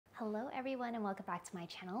Hello everyone and welcome back to my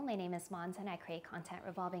channel. My name is Mons and I create content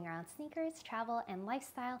revolving around sneakers, travel, and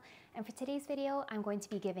lifestyle. And for today's video, I'm going to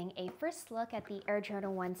be giving a first look at the Air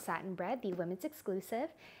Jordan 1 Satin Bred, the women's exclusive.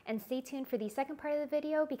 And stay tuned for the second part of the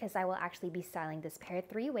video because I will actually be styling this pair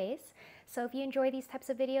 3 ways. So if you enjoy these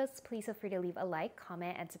types of videos, please feel free to leave a like,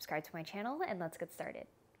 comment, and subscribe to my channel, and let's get started.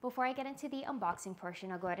 Before I get into the unboxing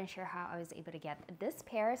portion, I'll go ahead and share how I was able to get this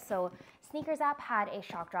pair. So Sneakers app had a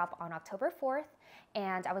shock drop on October 4th,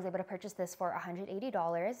 and I was able to purchase this for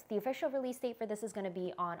 $180. The official release date for this is going to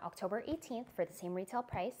be on October 18th for the same retail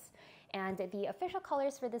price. And the official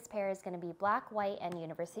colors for this pair is going to be black, white, and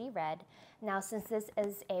university red. Now, since this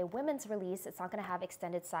is a women's release, it's not going to have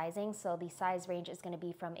extended sizing, so the size range is going to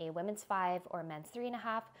be from a women's 5 or men's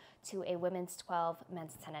 3.5 to a women's 12,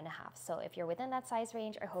 men's 10.5. So if you're within that size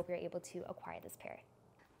range, I hope you're able to acquire this pair.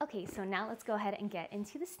 Okay, so now let's go ahead and get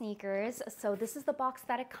into the sneakers. So this is the box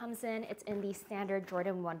that it comes in. It's in the standard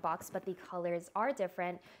Jordan 1 box, but the colors are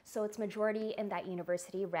different. So it's majority in that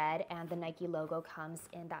university red, and the Nike logo comes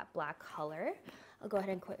in that black color. I'll go ahead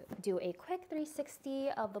and do a quick 360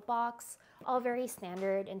 of the box, all very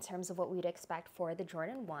standard in terms of what we'd expect for the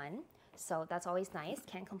Jordan 1. So that's always nice,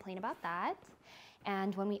 can't complain about that.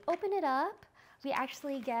 And when we open it up, we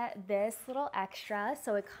actually get this little extra.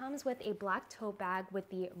 So it comes with a black tote bag with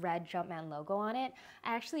the red Jumpman logo on it.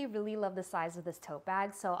 I actually really love the size of this tote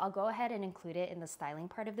bag, so I'll go ahead and include it in the styling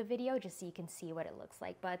part of the video just so you can see what it looks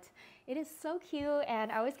like. But it is so cute,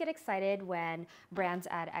 and I always get excited when brands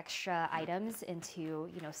add extra items into,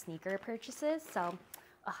 sneaker purchases. So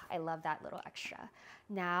I love that little extra.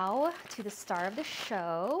 Now to the star of the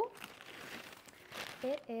show.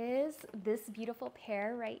 It is this beautiful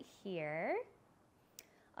pair right here.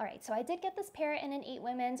 All right, so I did get this pair in an 8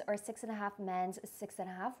 women's or 6.5 men's,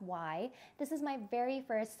 6.5 Y. This is my very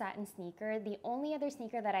first satin sneaker. The only other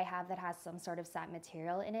sneaker that I have that has some sort of satin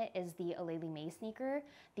material in it is the Alo May sneaker,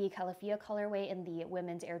 the Calafia colorway in the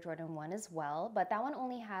women's Air Jordan 1 as well, but that one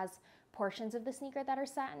only has portions of the sneaker that are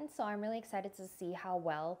satin, so I'm really excited to see how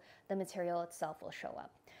well the material itself will show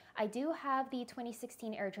up. I do have the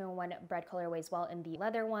 2016 Air Jordan 1 Bred colorway as well in the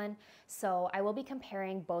leather one, so I will be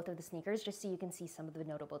comparing both of the sneakers just so you can see some of the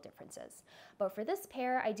notable differences. But for this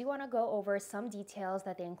pair, I do want to go over some details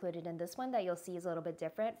that they included in this one that you'll see is a little bit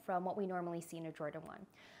different from what we normally see in a Jordan 1.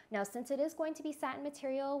 Now, since it is going to be satin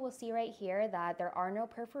material, we'll see right here that there are no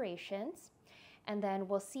perforations. And then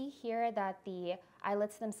we'll see here that the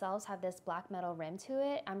eyelets themselves have this black metal rim to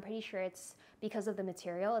it. I'm pretty sure it's because of the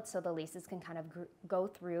material. It's so the laces can kind of go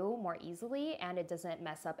through more easily and it doesn't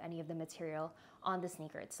mess up any of the material on the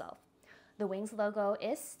sneaker itself. The Wings logo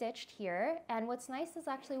is stitched here, and what's nice is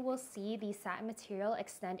actually we'll see the satin material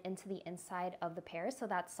extend into the inside of the pair, so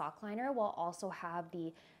that sock liner will also have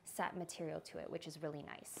the satin material to it, which is really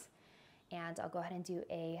nice. And I'll go ahead and do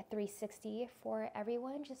a 360 for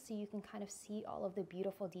everyone just so you can kind of see all of the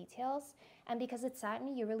beautiful details. And because it's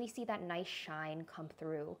satin, you really see that nice shine come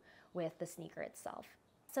through with the sneaker itself.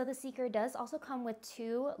 So the sneaker does also come with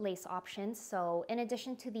 2 lace options. So in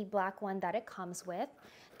addition to the black one that it comes with,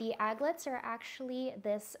 the aglets are actually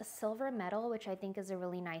this silver metal, which I think is a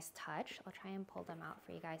really nice touch. I'll try and pull them out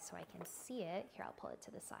for you guys so I can see it. Here, I'll pull it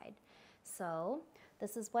to the side. So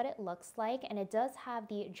this is what it looks like, and it does have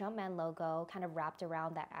the Jumpman logo kind of wrapped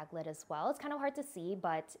around that aglet as well. It's kind of hard to see,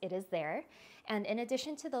 but it is there. And in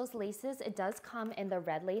addition to those laces, it does come in the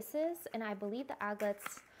red laces, and I believe the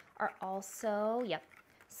aglets are also, yep.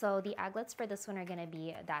 So the aglets for this one are going to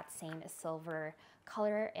be that same silver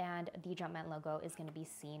color, and the Jumpman logo is going to be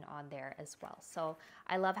seen on there as well. So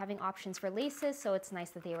I love having options for laces, so it's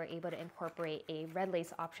nice that they were able to incorporate a red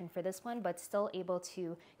lace option for this one, but still able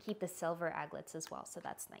to keep the silver aglets as well, so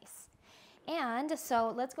that's nice. And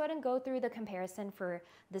so let's go ahead and go through the comparison for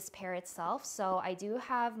this pair itself. So I do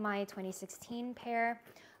have my 2016 pair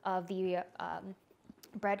of the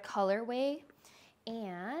Bred colorway,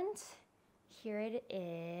 and here it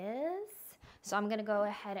is. So I'm gonna go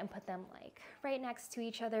ahead and put them like right next to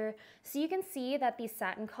each other. So you can see that the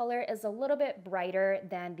satin color is a little bit brighter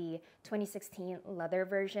than the 2016 leather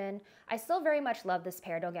version. I still very much love this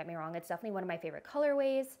pair, don't get me wrong. It's definitely one of my favorite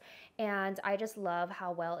colorways, and I just love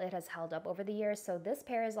how well it has held up over the years. So this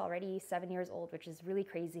pair is already 7 years old, which is really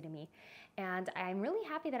crazy to me. And I'm really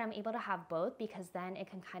happy that I'm able to have both because then it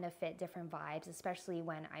can kind of fit different vibes, especially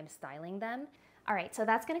when I'm styling them. All right, so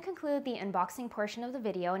that's going to conclude the unboxing portion of the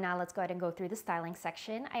video. Now let's go ahead and go through the styling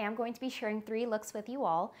section. I am going to be sharing 3 looks with you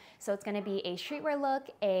all. So it's going to be a streetwear look,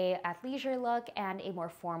 a athleisure look, and a more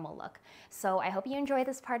formal look. So I hope you enjoy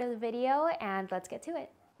this part of the video, and let's get to it.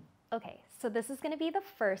 Okay, so this is gonna be the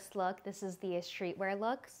first look. This is the streetwear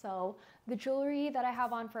look. So the jewelry that I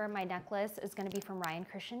have on for my necklace is gonna be from Ryan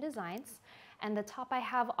Christian Designs. And the top I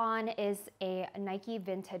have on is a Nike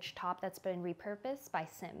vintage top that's been repurposed by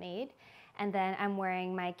Scentmade. And then I'm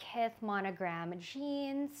wearing my Kith Monogram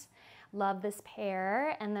jeans. Love this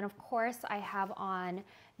pair. And then of course I have on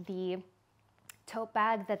the tote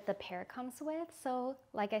bag that the pair comes with. So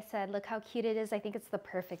like I said, look how cute it is. I think it's the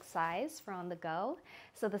perfect size for on the go.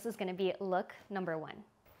 So this is gonna be look number 1.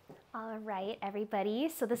 All right, everybody.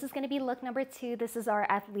 So this is gonna be look number 2. This is our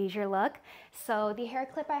athleisure look. So the hair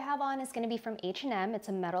clip I have on is gonna be from H&M. It's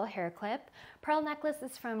a metal hair clip. Pearl necklace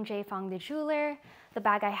is from J. Fong the Jeweler. The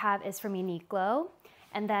bag I have is from Uniqlo.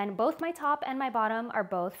 And then both my top and my bottom are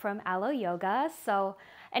both from Alo Yoga. So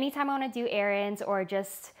anytime I wanna do errands or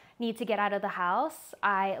just need to get out of the house,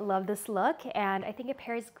 I love this look and I think it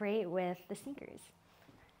pairs great with the sneakers.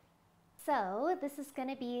 So this is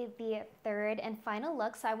gonna be the third and final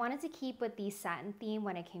look. So I wanted to keep with the satin theme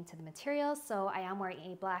when it came to the materials. So I am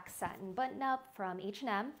wearing a black satin button-up from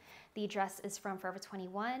H&M. The dress is from Forever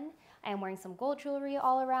 21. I am wearing some gold jewelry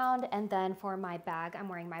all around. And then for my bag, I'm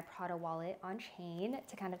wearing my Prada wallet on chain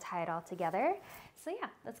to kind of tie it all together. So yeah,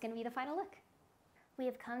 that's gonna be the final look. We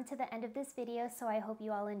have come to the end of this video, so I hope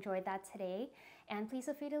you all enjoyed that today. And please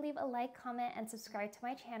feel free to leave a like, comment, and subscribe to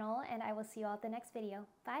my channel, and I will see you all at the next video.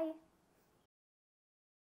 Bye!